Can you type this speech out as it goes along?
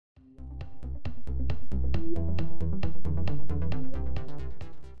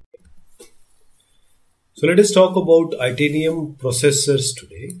So let us talk about Itanium processors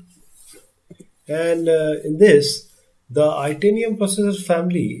today. And in this, the Itanium processor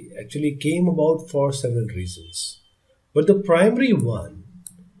family actually came about for several reasons. But the primary one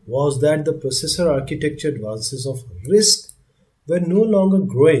was that the processor architecture advances of RISC were no longer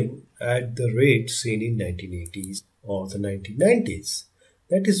growing at the rate seen in 1980s or the 1990s.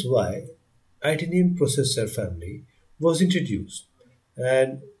 That is why Itanium processor family was introduced.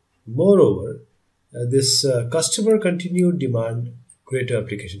 And moreover, this customer continued demand greater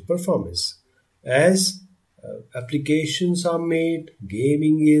application performance. As applications are made,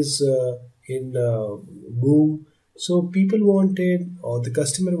 gaming is in boom. So people wanted, or the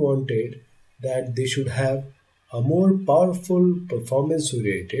customer wanted, that they should have a more powerful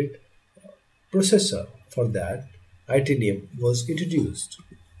performance-oriented processor. For that, Itanium was introduced.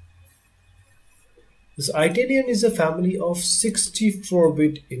 This Itanium is a family of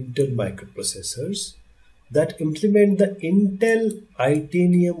 64-bit Intel microprocessors that implement the Intel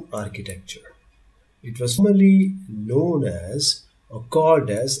Itanium architecture. It was formerly known as or called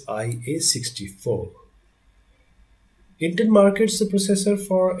as IA64. Intel markets the processor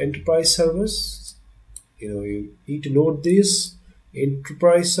for enterprise servers. You need to note this: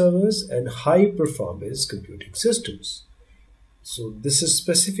 enterprise servers and high performance computing systems. So this is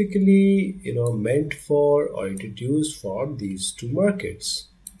specifically meant for or introduced for these two markets.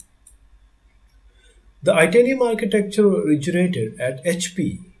 The Itanium architecture originated at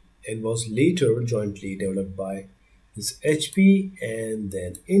HP and was later jointly developed by this HP and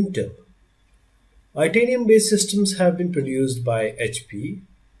then Intel. Itanium-based systems have been produced by HP,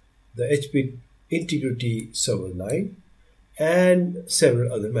 the HP Integrity server line, and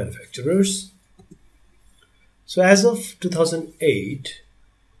several other manufacturers. So as of 2008,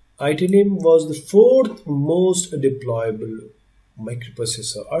 Itanium was the fourth most deployable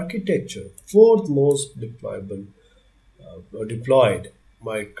microprocessor architecture, fourth most deployable or deployed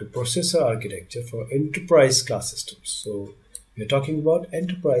microprocessor architecture for enterprise class systems. So we are talking about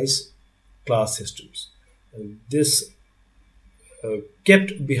enterprise class systems. And this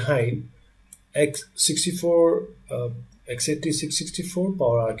kept behind x64, x86-64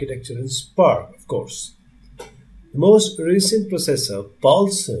 power architecture and Spark, of course. The most recent processor,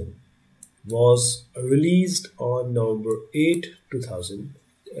 Paulson, was released on November 8,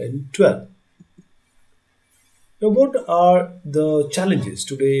 2012. Now, what are the challenges?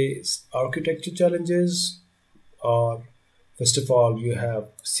 Today's architecture challenges are, first of all, you have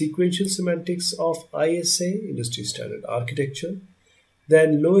sequential semantics of ISA, industry standard architecture,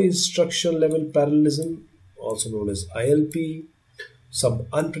 then low instruction level parallelism, also known as ILP, some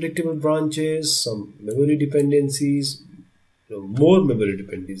unpredictable branches, some memory dependencies, more memory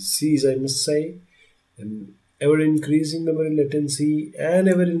dependencies, I must say, and ever-increasing memory latency and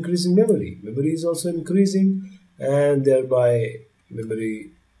ever-increasing memory. Memory is also increasing, and thereby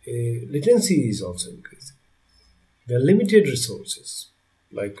memory latency is also increasing. There are limited resources,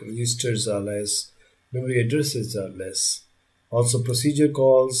 like registers are less, memory addresses are less, also procedure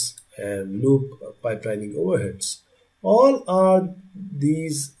calls and loop pipelining overheads. All are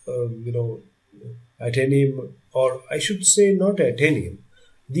these, Itanium, or I should say not Itanium.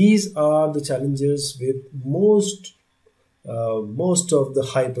 These are the challenges with most of the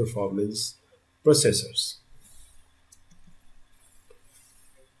high performance processors.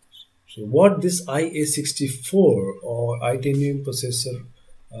 So what this IA64 or Itanium processor,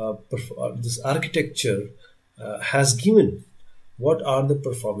 this architecture has given, what are the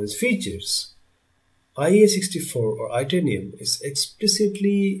performance features? IA64 or Itanium is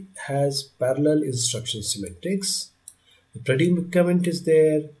explicitly has parallel instruction semantics. The predicament is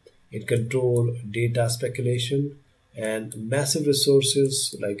there. It controls data speculation and massive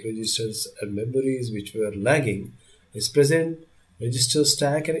resources like registers and memories which were lagging is present. Register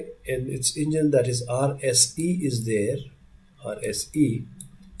stack and its engine, that is RSE, is there. RSE.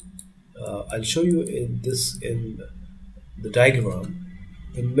 I'll show you in the diagram.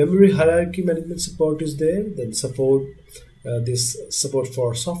 Then memory hierarchy management support is there. Then this support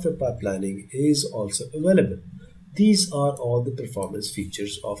for software pipelining is also available. These are all the performance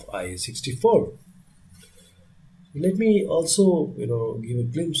features of IA64. Let me also give a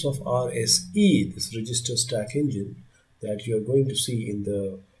glimpse of RSE, this register stack engine that you are going to see in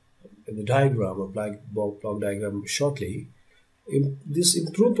the diagram or block diagram shortly. This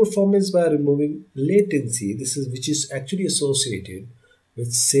improved performance by removing latency. Which is actually associated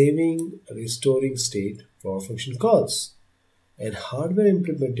with saving, restoring state for function calls, and hardware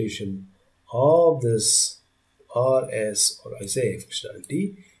implementation of this RS or ISA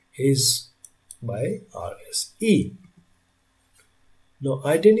functionality is by RSE. Now,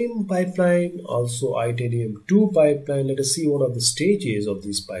 Itanium pipeline, also Itanium 2 pipeline. Let us see what are the stages of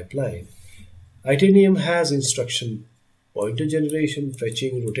this pipeline. Itanium has instruction pointer generation,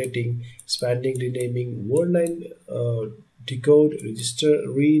 fetching, rotating, expanding, renaming, word line, decode, register,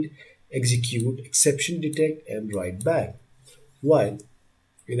 read, execute, exception detect, and write back. While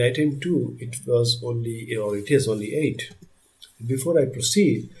in Itanium 2, it is only 8. Before I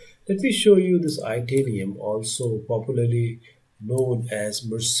proceed, let me show you this Itanium, also popularly known as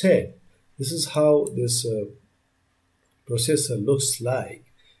Merced. This is how this processor looks like,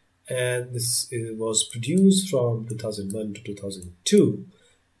 and this was produced from 2001 to 2002.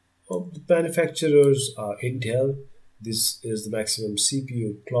 The manufacturers are Intel. This is the maximum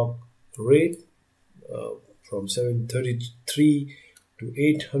CPU clock rate from 733 to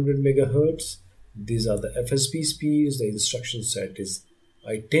 800 megahertz. These are the FSP speeds. The instruction set is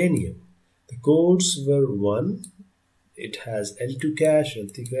Itanium. The codes were 1. It has L2 cache,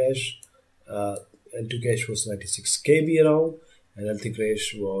 L3 cache. L2 cache was 96 KB around, and L3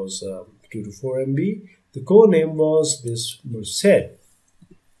 cache was 2 to 4 MB. The core name was this Merced.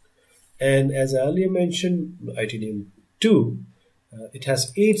 And as I earlier mentioned, Itanium 2, it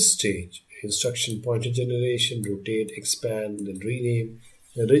has 8 stage instruction: pointer generation, rotate, expand, then rename,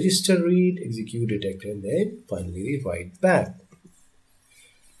 then register, read, execute, detect, and then finally write back.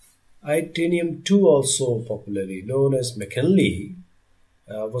 Itanium 2, also popularly known as McKinley,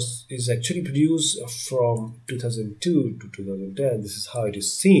 is actually produced from 2002 to 2010. This is how it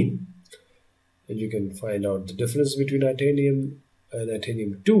is seen, and you can find out the difference between Itanium and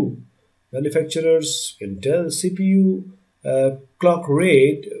Itanium 2. Manufacturers, Intel CPU clock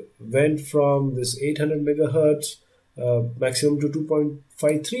rate went from this 800 megahertz maximum to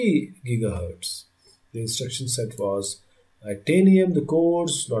 2.53 gigahertz. The instruction set was Itanium, the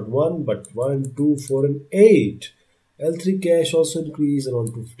codes not 1 but 1, 2, 4, and 8. L3 cache also increased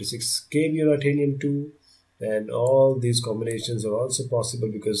around 256 KB on Itanium 2, and all these combinations are also possible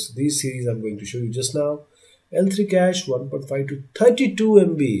because these series I'm going to show you just now. L3 cache 1.5 to 32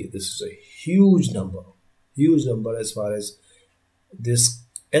 MB. This is a huge number as far as this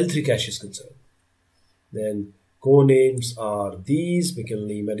L3 cache is concerned. Then core names are these: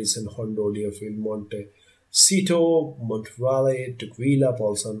 McKinley, Madison, Hondo, Deerfield, Montecito, Montevalle, Tukwila,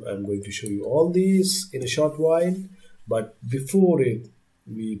 Paulson. I'm going to show you all these in a short while, but before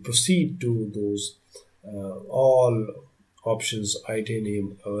we proceed to those all options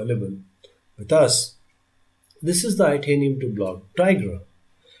Itanium available with us. This is the Itanium 2 block diagram.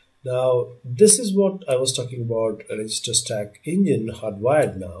 Now, this is what I was talking about, a register stack engine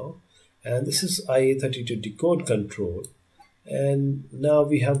hardwired now, and this is IA32 decode control. And now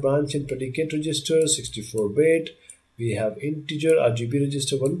we have branch and predicate register 64-bit. We have integer RGB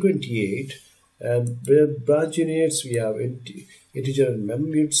register 128, and branch units we have integer and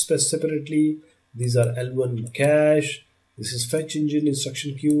mem units separately. These are L1 cache. This is fetch engine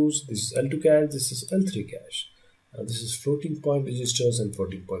instruction queues. This is L2 cache. This is L3 cache. This is floating point registers and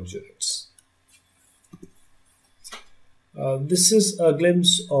floating point units. This is a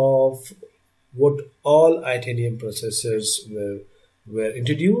glimpse of what all Itanium processors were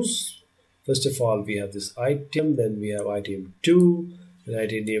introduced. First of all, we have this Itanium, then we have Itanium 2, then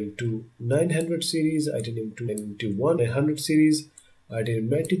Itanium 2 900 series, Itanium 2 91 900 series, Itanium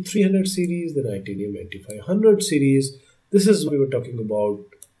 9300 series, then Itanium 9500 series. This is what we were talking about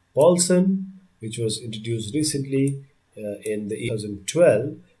Paulson, which was introduced recently in the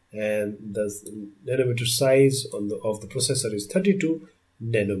 2012, and the nanometer size of the processor is 32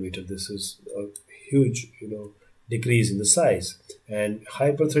 nanometer. This is a huge decrease in the size. And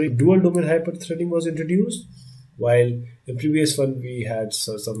hyperthreading, dual domain hyperthreading was introduced, while the previous one we had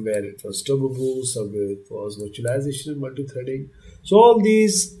somewhere it was turbo boost, somewhere it was virtualization and multi-threading. So all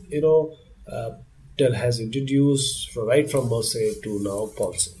these Dell has introduced right from Merced to now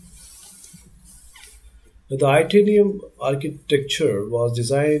Paulson. The Itanium architecture was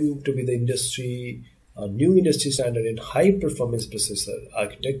designed to be the new industry standard in high performance processor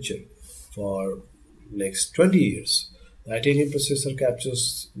architecture for next 20 years. The Itanium processor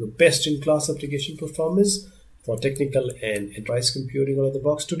captures the best in class application performance for technical and enterprise computing out of the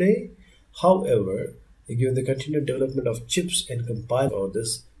box today. However, given the continued development of chips and compiler,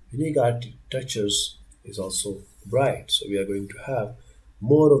 this unique architectures is also bright. So we are going to have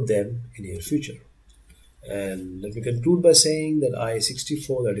more of them in the near future. And let me conclude by saying that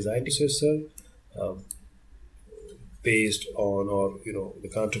i64, that is Itanium processor, based on the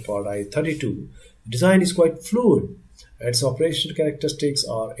counterpart i32, design is quite fluid. Its operational characteristics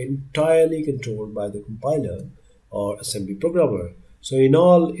are entirely controlled by the compiler or assembly programmer. So in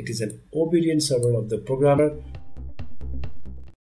all, it is an obedient servant of the programmer